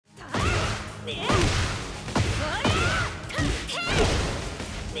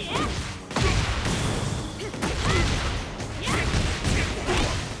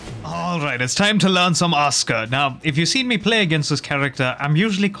Alright, it's time to learn some Asuka. Now, if you've seen me play against this character, I'm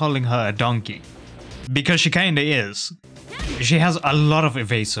usually calling her a donkey. Because she kinda is. She has a lot of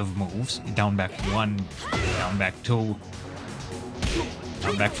evasive moves. Down back 1, down back 2,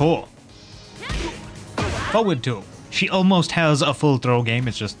 down back 4. Forward 2. She almost has a full throw game,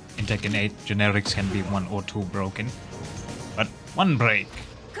 it's just in Tekken 8, generics can be 1 or 2 broken. But 1 break,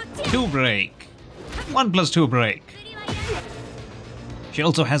 2 break, 1 plus 2 break. She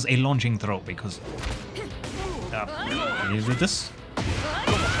also has a launching throw because... can you do this?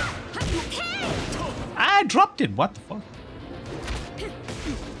 I dropped it, what the fuck?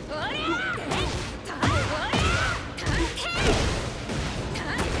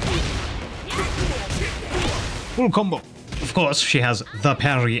 Full combo. Of course, she has the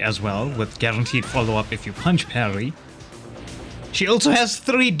parry as well, with guaranteed follow-up if you punch parry. She also has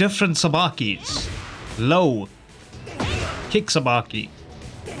 3 different sabakis. Low, kick sabaki,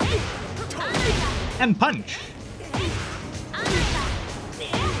 and punch.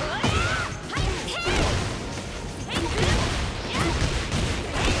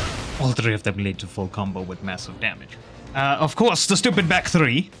 All 3 of them lead to full combo with massive damage. Of course, the stupid back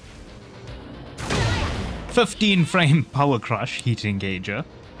 3. 15 frame power crush, heat engager.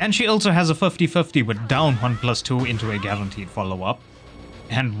 And she also has a 50-50 with down 1 plus 2 into a guaranteed follow-up.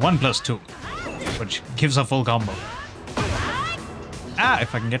 And 1 plus 2, which gives a full combo.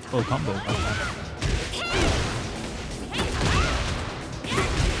 If I can get full combo.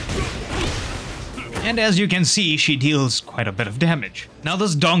 And as you can see, she deals quite a bit of damage. Now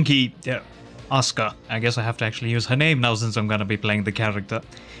this donkey, Asuka, I guess I have to actually use her name now since I'm gonna be playing the character.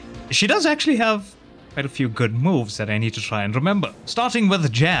 She does actually have quite a few good moves that I need to try and remember. Starting with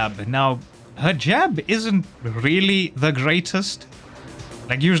jab. Now, her jab isn't really the greatest.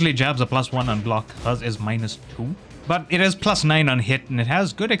 Like usually jabs are +1 on block, hers is -2. But it is +9 on hit and it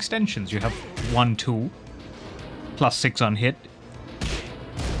has good extensions. You have 1, 2, +6 on hit,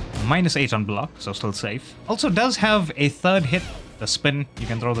 -8 on block, so still safe. Also does have a 3rd hit, the spin. You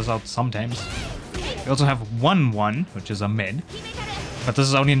can throw this out sometimes. You also have 1, 1, which is a mid. But this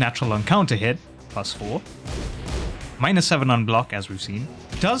is only natural on counter hit, +4. -7 on block, as we've seen.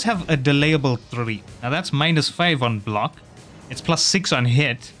 Does have a delayable 3. Now that's -5 on block. It's +6 on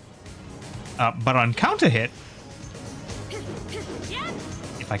hit. But on counter hit,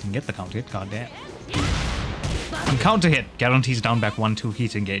 if I can get the counter hit, goddamn. On counter hit, guarantees down back 1, 2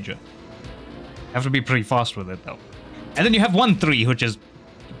 heat engager. Have to be pretty fast with it though. And then you have 1, 3, which is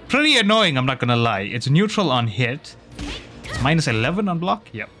pretty annoying, I'm not gonna lie. It's neutral on hit. It's -11 on block.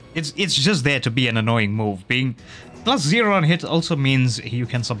 Yep. It's just there to be an annoying move. Being +0 on hit also means you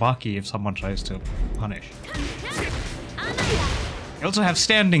can sabaki if someone tries to punish. You also have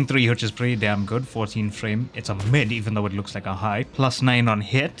standing 3, which is pretty damn good. 14 frame. It's a mid, even though it looks like a high. +9 on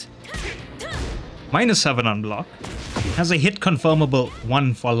hit. -7 on block. Has a hit confirmable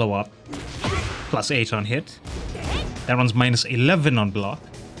 1 follow-up. +8 on hit. That one's -11 on block.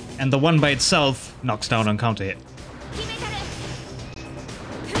 And the one by itself knocks down on counter hit.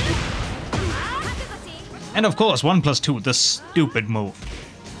 And of course, 1 plus 2, the stupid move.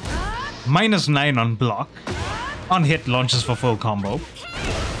 -9 on block. On hit, launches for full combo.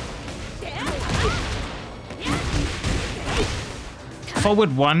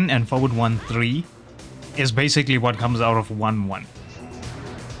 Forward 1 and forward 1, 3 is basically what comes out of 1, 1.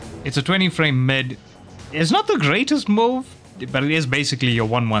 It's a 20 frame mid. It's not the greatest move, but it is basically your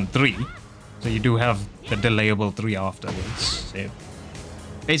 1, 1, 3. So you do have the delayable 3 afterwards. So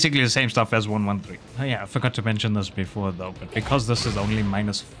basically the same stuff as 1, 1, 3. Oh yeah, I forgot to mention this before though, but because this is only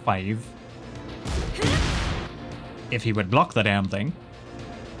 -5, if he would block the damn thing,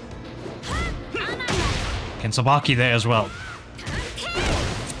 can sabaki there as well.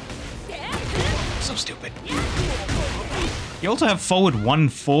 So stupid. You also have forward 1,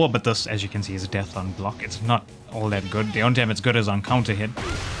 4, but this, as you can see, is death on block. It's not all that good. The only time it's good is on counter hit,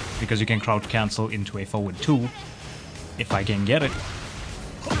 because you can crouch cancel into a forward 2, if I can get it.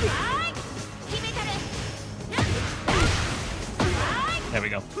 There we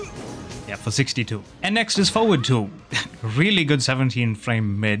go. Yeah, for 62. And next is forward 2. Really good 17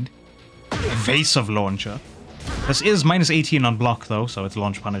 frame mid. Evasive launcher. This is -18 on block though, so it's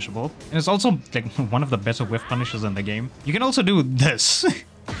launch punishable. And it's also like one of the better whiff punishes in the game. You can also do this.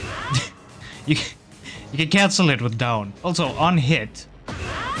 you can cancel it with down. Also, on hit,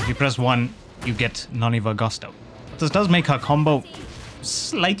 if you press 1, you get Naniwa Gusto. But this does make her combo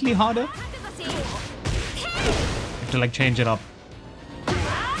slightly harder. You have to like change it up.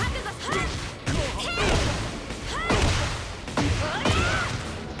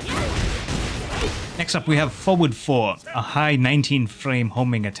 Next up we have forward 4, a high 19 frame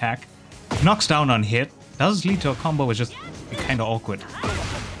homing attack. Knocks down on hit, does lead to a combo, which is just kind of awkward.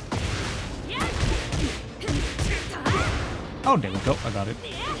 Oh, there we go, I got it.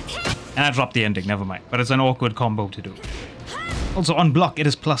 And I dropped the ending, never mind. But it's an awkward combo to do. Also on block it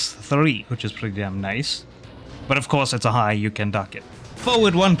is +3, which is pretty damn nice. But of course it's a high, you can duck it.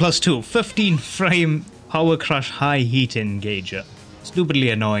 Forward 1 +2, 15 frame power crush high heat engager. Stupidly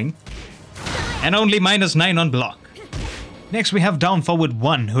annoying. And only -9 on block. Next we have down forward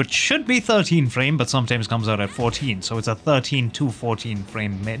 1, which should be 13 frame, but sometimes comes out at 14, so it's a 13 to 14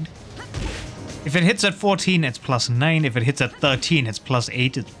 frame mid. If it hits at 14, it's +9. If it hits at 13, it's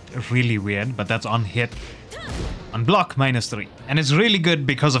 +8. It's really weird, but that's on hit. On block, -3. And it's really good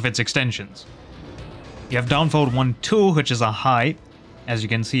because of its extensions. You have down forward 1, 2, which is a high. As you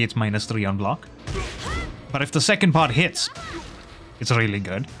can see, it's -3 on block. But if the second part hits, it's really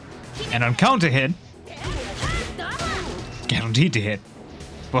good. And on counter hit, guaranteed to hit.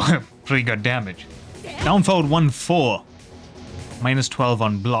 Well, pretty good damage. Down forward 1, 4. -12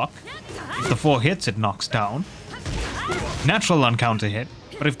 on block. If the 4 hits, it knocks down. Natural on counter hit.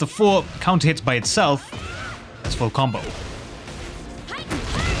 But if the 4 counter hits by itself, that's full combo.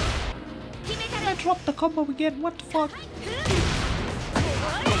 I dropped the combo again, what the fuck?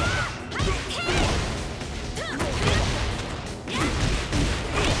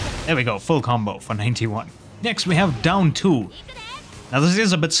 There we go, full combo for 91. Next we have down 2. Now this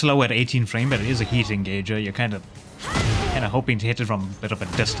is a bit slow at 18 frame, but it is a heat engager. You're kind of hoping to hit it from a bit of a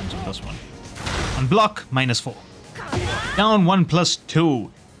distance with this one. On block, -4. Down 1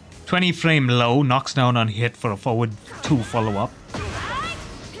 +2. 20 frame low, knocks down on hit for a forward 2 follow-up.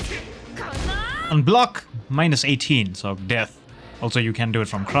 On block, -18, so death. Also you can do it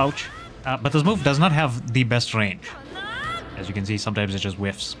from crouch. But this move does not have the best range. As you can see, sometimes it just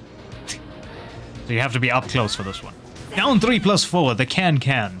whiffs. So you have to be up close for this one. Down 3 +4, the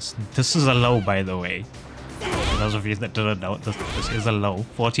cans. This is a low, by the way. For those of you that didn't know, this is a low.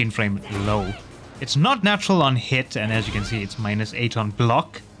 14 frame low. It's not natural on hit, and as you can see, it's -8 on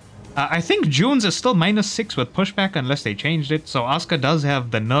block. I think June's is still -6 with pushback unless they changed it, so Asuka does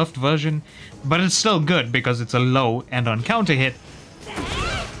have the nerfed version, but it's still good because it's a low, and on counter hit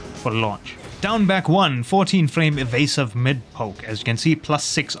for launch. Down back 1, 14 frame evasive mid poke. As you can see,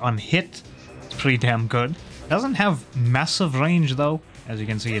 +6 on hit. It's pretty damn good. Doesn't have massive range though. As you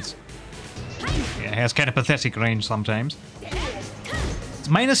can see, it has kind of pathetic range sometimes. It's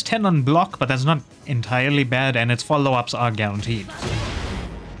 -10 on block, but that's not entirely bad, and its follow-ups are guaranteed.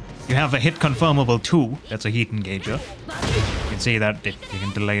 You have a hit confirmable 2, that's a heat engager. You can see that you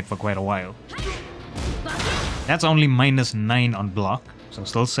can delay it for quite a while. That's only -9 on block, so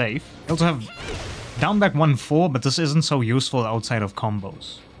still safe. You also have down back 1, 4, but this isn't so useful outside of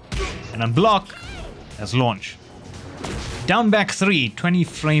combos. And on block, that's launch. Down back 3, 20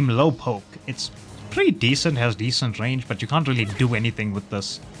 frame low poke. It's pretty decent, has decent range, but you can't really do anything with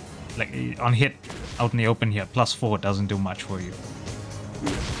this. Like, on hit, out in the open here, +4 doesn't do much for you.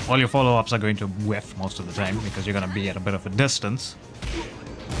 All your follow-ups are going to whiff most of the time, because you're going to be at a bit of a distance.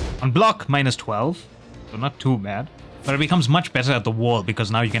 On block, -12, so not too bad. But it becomes much better at the wall, because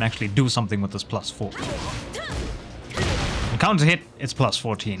now you can actually do something with this +4. On counter hit, it's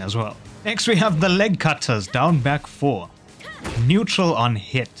 +14 as well. Next we have the leg cutters, down back 4. Neutral on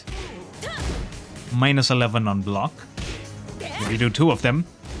hit. -11 on block. If you do 2 of them,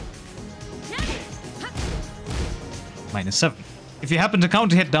 -7. If you happen to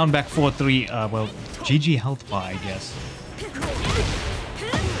counter hit down back 4-3, well, GG health bar, I guess.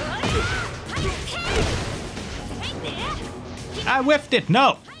 I whiffed it,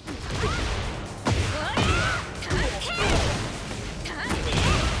 no!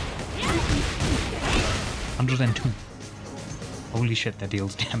 $102. Holy shit, that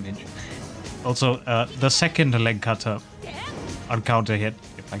deals damage. Also, the second leg cutter on counter hit,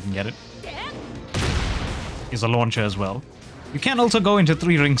 if I can get it, is a launcher as well. You can also go into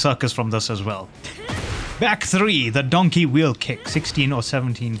 3-ring circus from this as well. Back 3, the donkey wheel kick, 16 or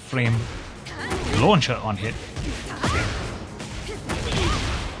 17 frame launcher on hit.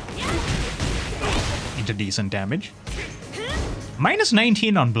 Into decent damage.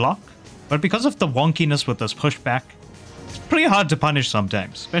 -19 on block, but because of the wonkiness with this pushback, it's pretty hard to punish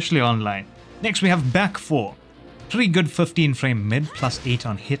sometimes, especially online. Next we have back 4. Pretty good 15 frame mid, +8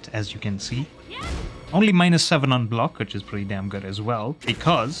 on hit, as you can see. Only -7 on block, which is pretty damn good as well,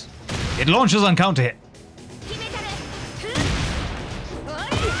 because it launches on counter hit.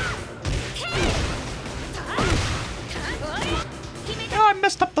 Oh, I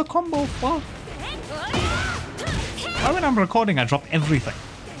messed up the combo, fuck. Why when I'm recording I drop everything?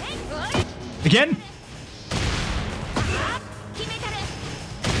 Again?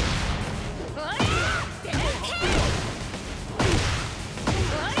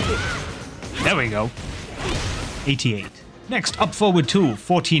 There we go. 88. Next, up forward 2,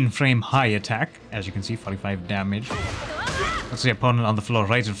 14 frame high attack. As you can see, 45 damage. That's the opponent on the floor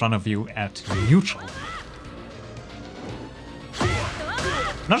right in front of you at neutral.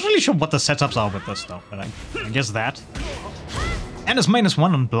 Not really sure what the setups are with this though, but I guess that. And it's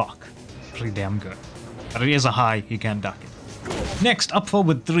 -1 on block. Pretty damn good. But it is a high, you can duck it. Next, up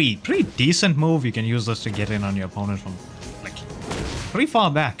forward 3. Pretty decent move. You can use this to get in on your opponent from like pretty far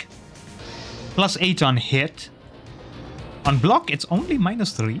back. +8 on hit. On block, it's only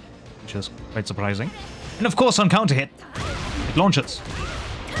 -3, which is quite surprising. And of course, on counter hit, it launches.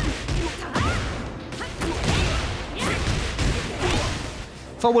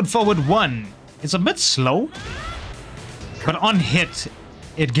 Forward 1. It's a bit slow, but on hit,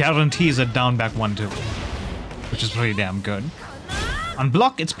 it guarantees a down back 1-2, which is pretty damn good. On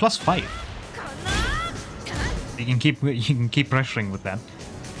block, it's +5. You can keep pressuring with that.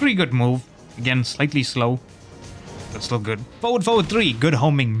 Pretty good move. Again, slightly slow, but still good. Forward 3. Good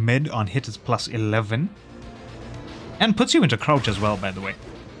homing mid. On hit, it's +11. And puts you into crouch as well, by the way.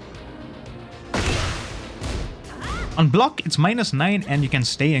 On block, it's -9, and you can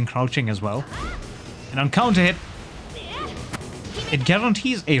stay in crouching as well. And on counter hit, it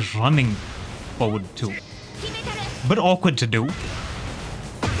guarantees a running forward 2. But awkward to do.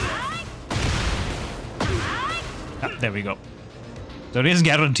 Ah, there we go. So it is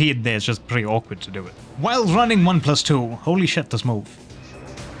guaranteed there, it's just pretty awkward to do it. While running 1+2, holy shit, this move.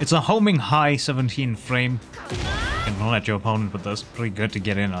 It's a homing high 17 frame. You can run at your opponent with this, pretty good to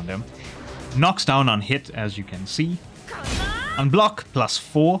get in on them. Knocks down on hit, as you can see. On block,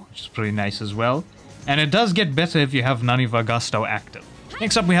 +4, which is pretty nice as well. And it does get better if you have Naniwa Gusto active.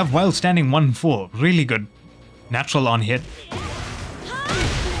 Next up we have while standing 1-4, really good. Natural on hit.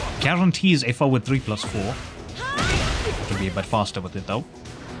 Guarantees a forward 3+4. To be a bit faster with it though.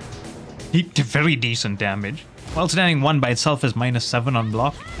 Very decent damage. While standing 1 by itself is -7 on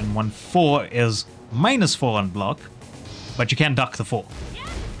block, and 1-4 is -4 on block, but you can duck the 4.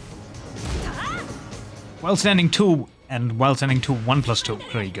 While standing 2 and while standing 2 1+2,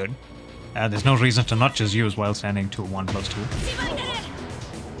 pretty good. There's no reason to not just use while standing 2 1+2.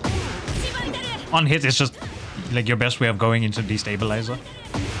 On hit, it's just like your best way of going into destabilizer.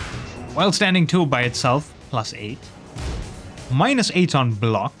 While standing 2 by itself, +8. -8 on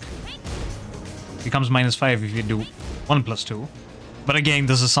block. Becomes -5 if you do 1+2. But again,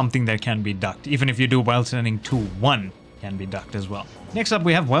 this is something that can be ducked. Even if you do while standing 2-1, can be ducked as well. Next up,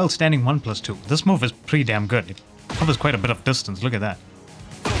 we have while standing 1+2. This move is pretty damn good. It covers quite a bit of distance. Look at that.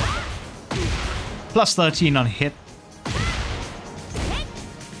 +13 on hit.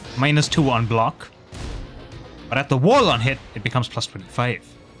 -2 on block. But at the wall on hit, it becomes +25.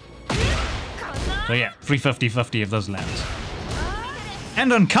 So yeah, 350-50 if this lands.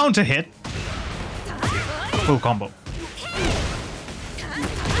 And on counter hit, full combo.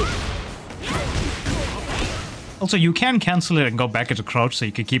 Also, you can cancel it and go back into crouch, so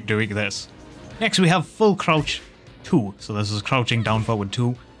you can keep doing this. Next, we have full crouch 2. So this is crouching down forward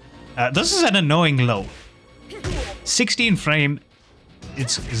 2. This is an annoying low. 16 frame.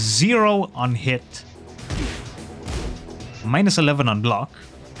 It's 0 on hit. -11 on block.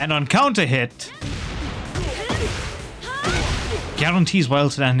 And on counter hit, guarantees while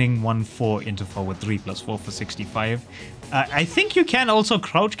standing 1-4 into forward 3+4 for 65. I think you can also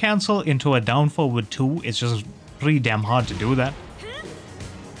crouch cancel into a down forward 2. It's just pretty damn hard to do that.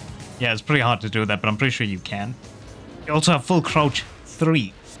 Yeah, it's pretty hard to do that, but I'm pretty sure you can. You also have full crouch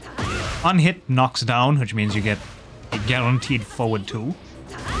 3. On hit, knocks down, which means you get a guaranteed forward 2.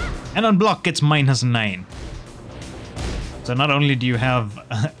 And on block, it's -9. So not only do you have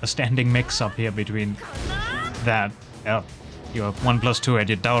a standing mix up here between that, your 1+2 and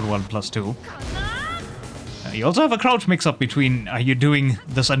your down 1+2. You also have a crouch mix up between, are you doing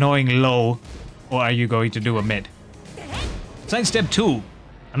this annoying low, or are you going to do a mid? Sidestep 2.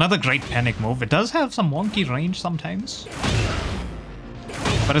 Another great panic move. It does have some wonky range sometimes.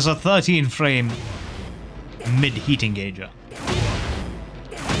 But it's a 13 frame mid heat engager.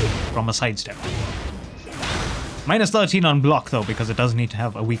 From a sidestep. -13 on block though, because it does need to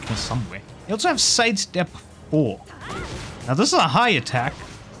have a weakness somewhere. You also have sidestep 4. Now this is a high attack.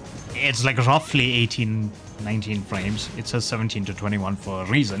 It's like roughly 18-19 frames. It says 17 to 21 for a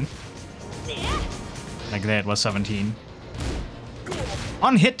reason. Like there it was 17.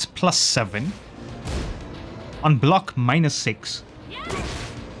 On hit +7. On block -6.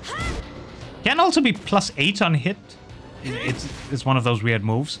 Can also be +8 on hit. It's one of those weird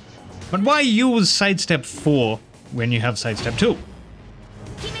moves. But why use sidestep 4 when you have sidestep 2?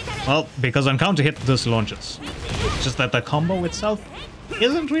 Well, because on counter hit this launches. It's just that the combo itself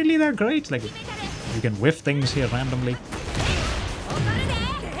isn't really that great. Like, you can whiff things here randomly.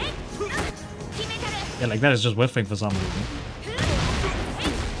 Yeah, like that is just whiffing for some reason.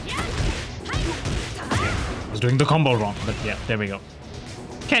 I was doing the combo wrong, but yeah, there we go.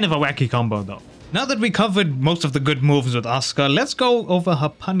 Kind of a wacky combo though. Now that we covered most of the good moves with Asuka, let's go over her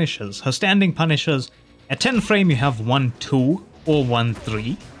punishes. Her standing punishes. At 10 frame you have 1-2 or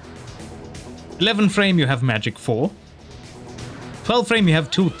 1-3. 11 frame you have magic 4. 12 frame you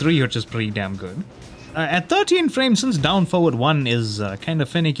have 2-3, which is pretty damn good. At 13 frame, since down forward 1 is kind of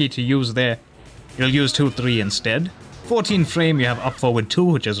finicky to use there, you'll use 2-3 instead. 14 frame you have up forward 2,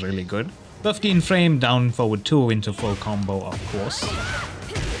 which is really good. 15 frame down forward 2 into full combo, of course.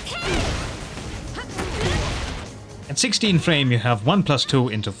 At 16 frame you have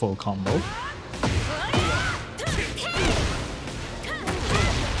 1+2 into full combo.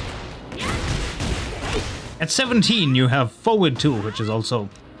 At 17 you have forward 2, which is also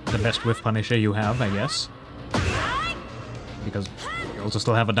the best whiff punisher you have, I guess. Because you also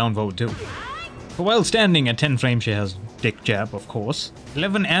still have a down forward 2. For while standing at 10 frame she has dick jab, of course.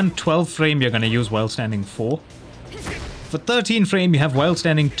 11 and 12 frame you're gonna use while standing 4. For 13 frame you have while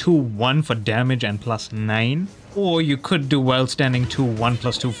standing 2-1 for damage and +9. Or you could do while standing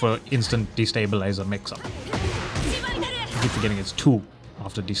 2-1+2 for instant destabilizer mix-up. I keep forgetting it's 2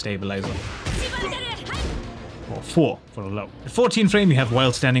 after destabilizer. Or 4 for a low. At 14 frame you have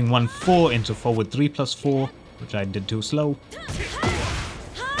while standing 1-4 into forward 3+4, which I did too slow.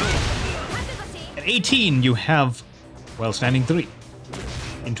 At 18 you have while standing 3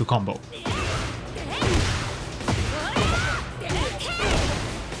 into combo.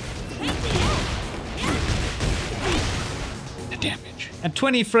 Damage. At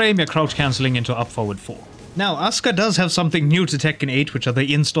 20 frame, you're crouch cancelling into up forward 4. Now, Asuka does have something new to Tekken 8, which are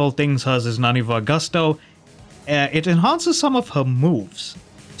the install things. Hers is Naniwa Gusto. It enhances some of her moves.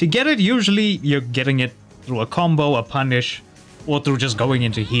 To get it, usually you're getting it through a combo, a punish, or through just going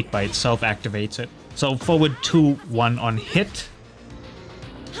into heat by itself activates it. So forward 2-1 on hit.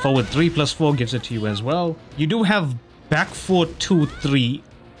 Forward 3+4 gives it to you as well. You do have back 4-2-3,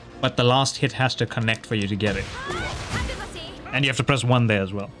 but the last hit has to connect for you to get it. And you have to press 1 there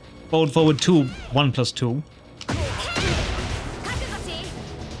as well. Forward 2, 1+2.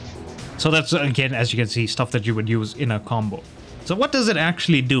 So that's, again, as you can see, stuff that you would use in a combo. So what does it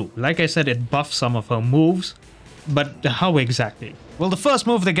actually do? Like I said, it buffs some of her moves, but how exactly? Well, the first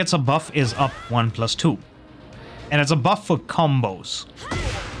move that gets a buff is up 1+2. And it's a buff for combos.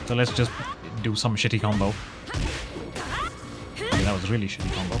 So let's just do some shitty combo. Okay, that was a really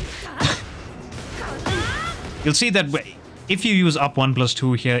shitty combo. You'll see that if you use up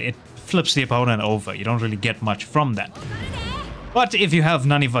 1+2 here, it flips the opponent over. You don't really get much from that. But if you have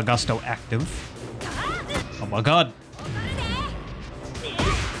Naniwa Gusto active... Oh my god!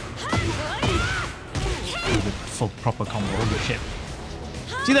 Full proper combo, holy shit.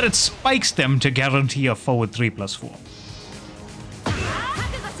 See that it spikes them to guarantee a forward 3+4.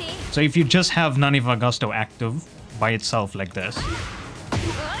 So if you just have Naniwa Gusto active by itself like this,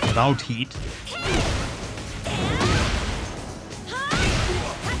 without heat,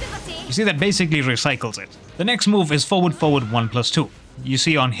 you see that basically recycles it. The next move is forward 1+2. You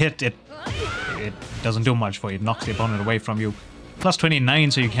see on hit it doesn't do much for you. It knocks the opponent away from you.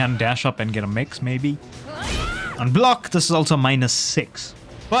 +29 so you can dash up and get a mix maybe. On block this is also -6.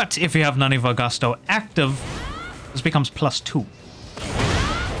 But if you have Naniwa Gusto active, this becomes +2.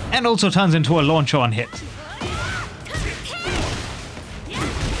 And also turns into a launcher on hit.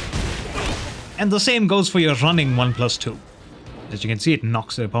 And the same goes for your running 1+2. As you can see, it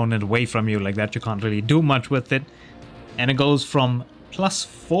knocks the opponent away from you like that. You can't really do much with it. And it goes from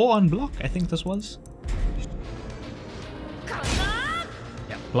 +4 on block, I think this was.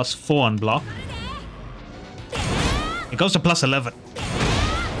 Yeah, +4 on block. It goes to +11.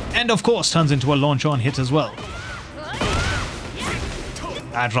 And of course, turns into a launch on hit as well.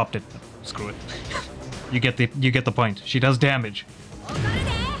 I dropped it. Screw it. You get the point. She does damage.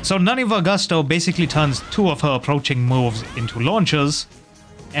 So Naniwa Gusto basically turns 2 of her approaching moves into launchers,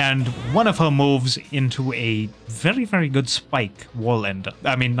 and 1 of her moves into a very, very good spike wall ender.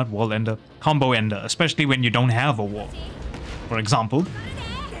 I mean, not wall ender, combo ender, especially when you don't have a wall. For example,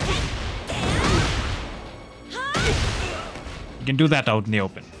 you can do that out in the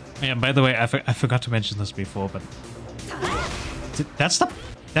open. Yeah, by the way, I forgot to mention this before, but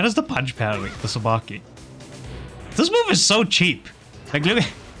that is the punch parry, the Sabaki. This move is so cheap. Like, look,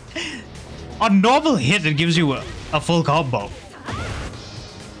 on normal hit, it gives you a full combo.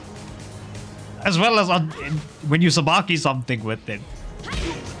 As well as when you Sabaki something with it.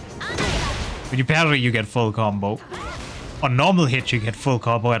 When you parry, you get full combo. On normal hit, you get full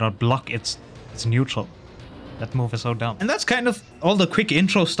combo, and on block, it's neutral. That move is so dumb. And that's kind of all the quick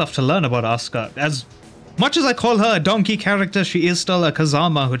intro stuff to learn about Asuka. As much as I call her a donkey character, she is still a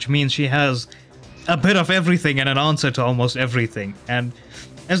Kazama, which means she has a bit of everything and an answer to almost everything. And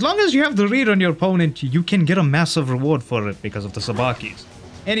as long as you have the read on your opponent, you can get a massive reward for it because of the Sabakis.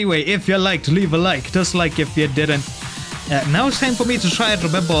 Anyway, if you liked, leave a like, dislike if you didn't. Now it's time for me to try and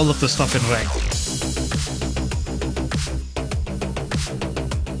remember all of the stuff in rank.